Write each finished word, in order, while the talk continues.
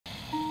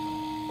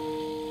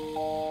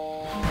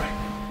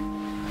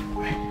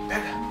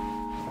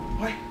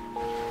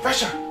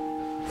Caixa!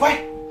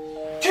 Vai!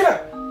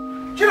 Tira!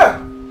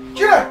 Tira!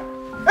 Tira!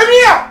 É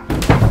minha!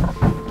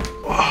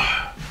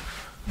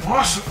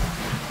 Nossa!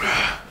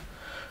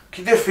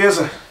 Que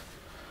defesa!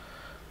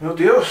 Meu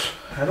Deus!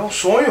 Era um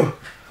sonho!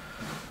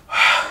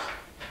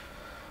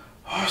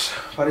 Nossa!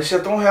 Parecia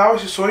tão real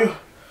esse sonho!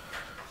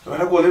 Eu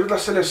era goleiro da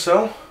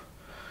seleção.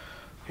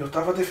 Eu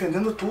tava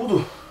defendendo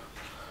tudo.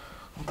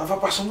 Não tava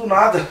passando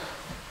nada.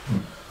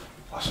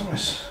 Nossa,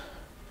 mas...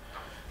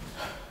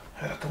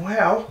 era tão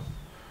real.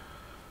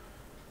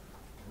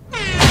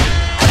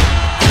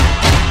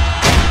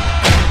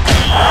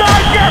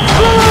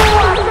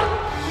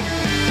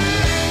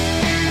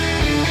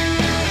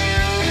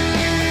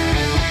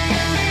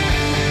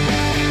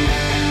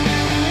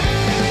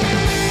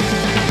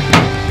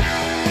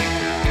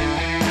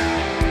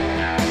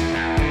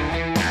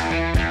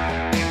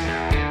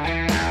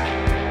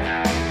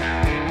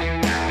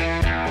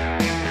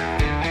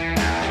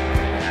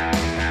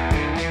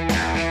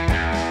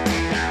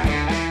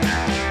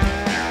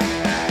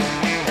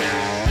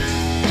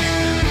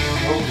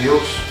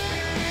 Deus,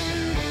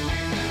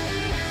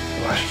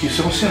 eu acho que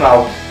isso é um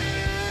sinal.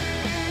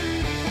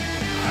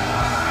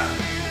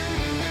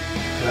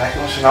 Será que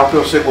é um sinal para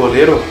eu ser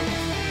goleiro?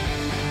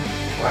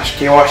 Eu acho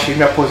que eu achei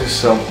minha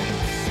posição.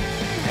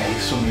 É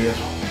isso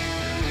mesmo.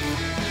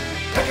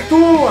 SAI QUE É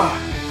TUA!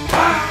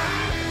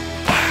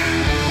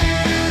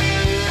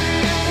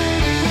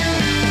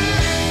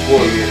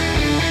 Goleiro.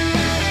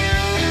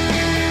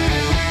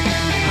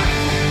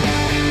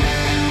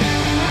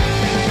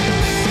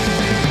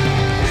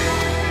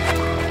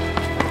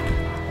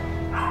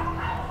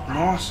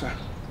 Nossa,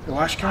 eu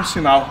acho que é um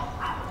sinal.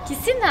 Que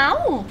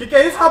sinal? Que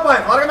é isso,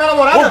 rapaz? Larga minha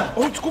namorada!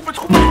 Desculpa.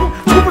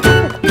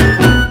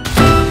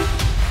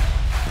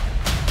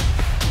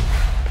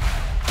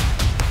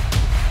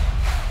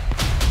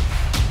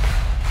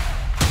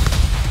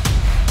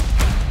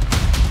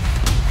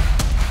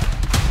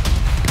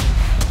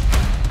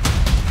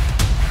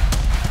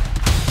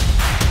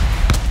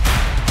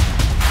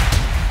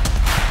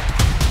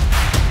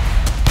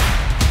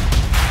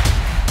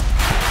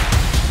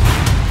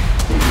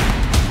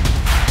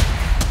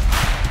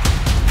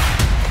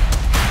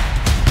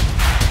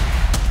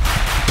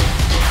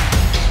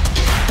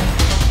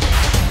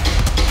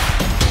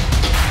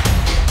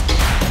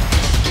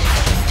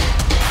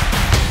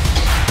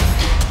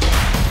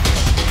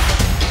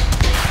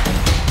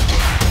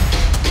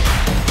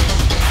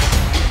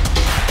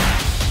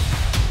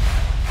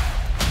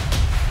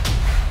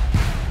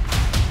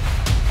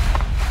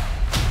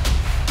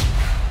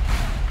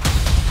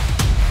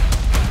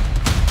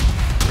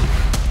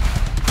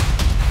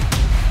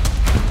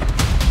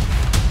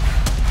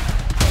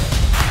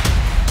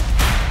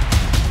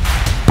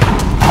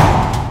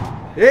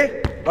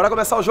 Ei, bora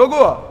começar o jogo?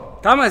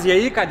 Tá, mas e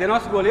aí, cadê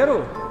nosso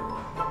goleiro?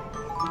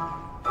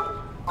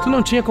 Tu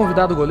não tinha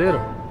convidado o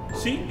goleiro?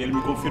 Sim, ele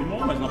me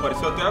confirmou, mas não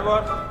apareceu até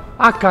agora.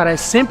 Ah, cara, é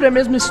sempre a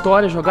mesma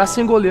história. Jogar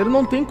sem goleiro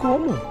não tem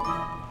como.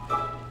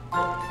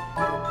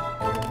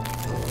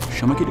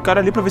 Chama aquele cara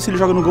ali pra ver se ele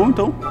joga no gol,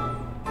 então.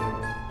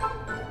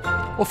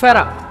 Ô,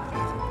 fera!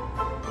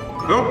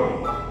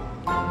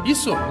 Não?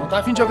 Isso? Não tá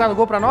a fim de jogar no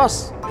gol pra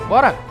nós?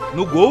 Bora!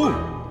 No gol?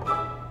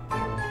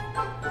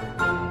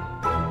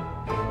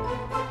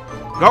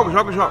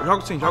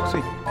 Jogo sim.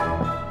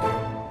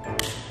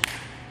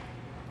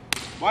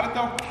 Bora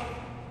então.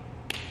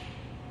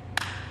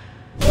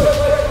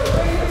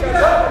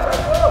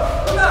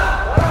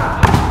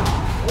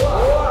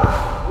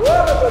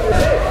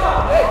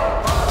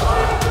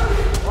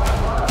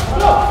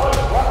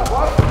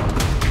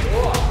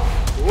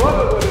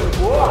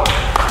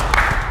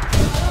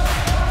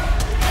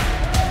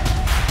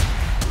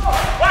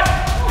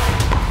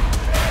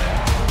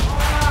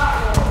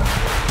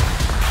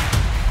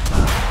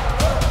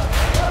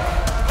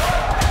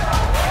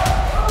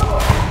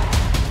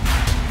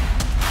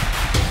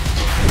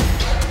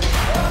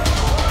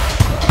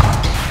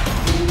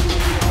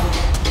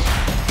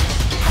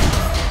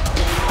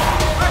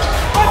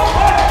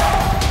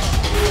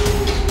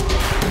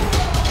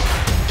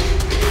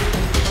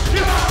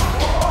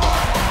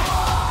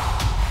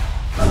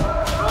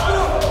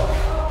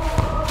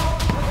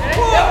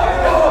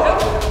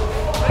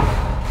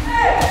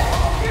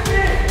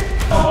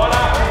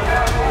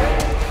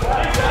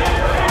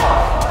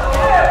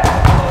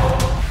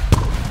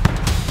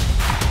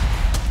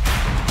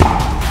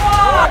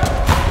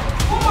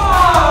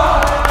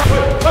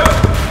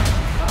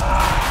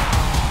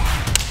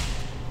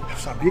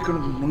 Sabia que eu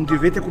não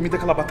devia ter comido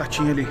aquela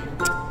batatinha ali.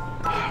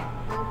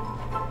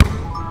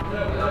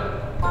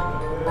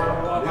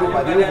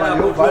 Valeu,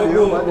 Magro.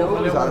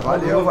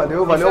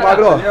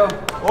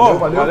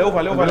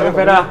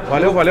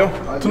 Valeu.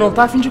 Tu não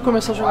tá a fim de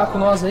começar a jogar com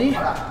nós aí?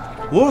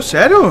 Ô,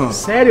 sério?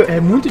 Sério, é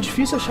muito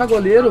difícil achar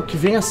goleiro que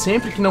venha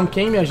sempre, que não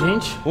queime a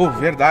gente. Ô,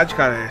 verdade,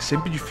 cara. É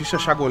sempre difícil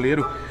achar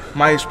goleiro.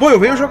 Mas, pô, eu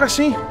venho jogar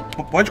sim.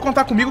 Pode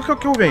contar comigo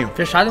que eu venho.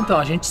 Fechado então,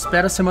 a gente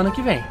espera semana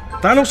que vem.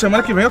 Tá, não,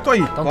 semana que vem eu tô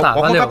aí. Então tá,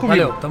 pode contar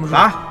comigo. Valeu, tamo junto.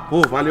 Tá?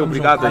 Pô, valeu,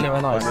 obrigado aí. Valeu,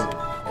 é nóis.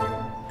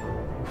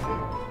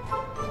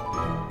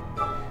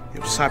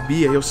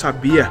 Eu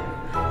sabia.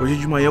 Hoje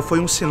de manhã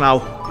foi um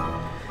sinal.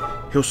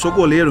 Eu sou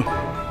goleiro.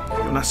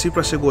 Eu nasci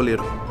pra ser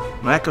goleiro.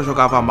 Não é que eu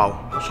jogava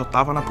mal. Eu só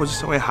tava na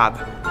posição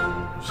errada.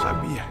 Eu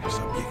sabia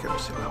que era um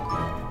sinal.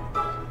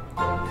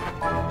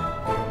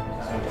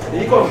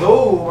 E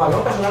acordou o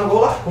Magrão pra jogar no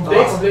gol lá?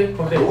 Comprei.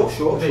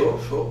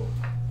 Show.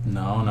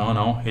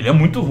 Não. Ele é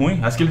muito ruim.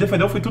 As que ele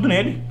defendeu foi tudo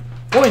nele.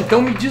 Pô,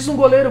 então me diz um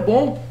goleiro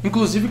bom.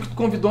 Inclusive que tu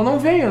convidou não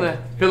veio, né?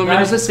 Pelo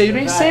menos esse aí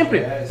vem sempre.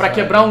 Pra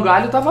quebrar um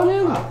galho tá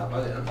valendo. Tá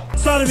valendo.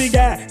 Só no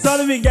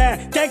Miguel,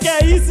 que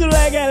é isso,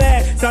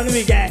 legalé? Só no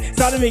Miguel,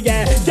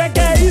 que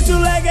é isso,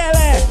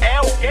 legalé? É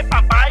o que,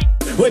 papai?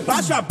 Oi,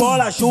 baixa a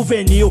bola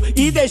juvenil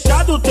e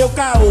deixa do teu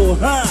caô.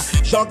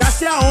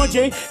 Joga-se aonde,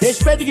 hein?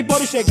 Respeito que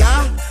pode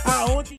chegar aonde...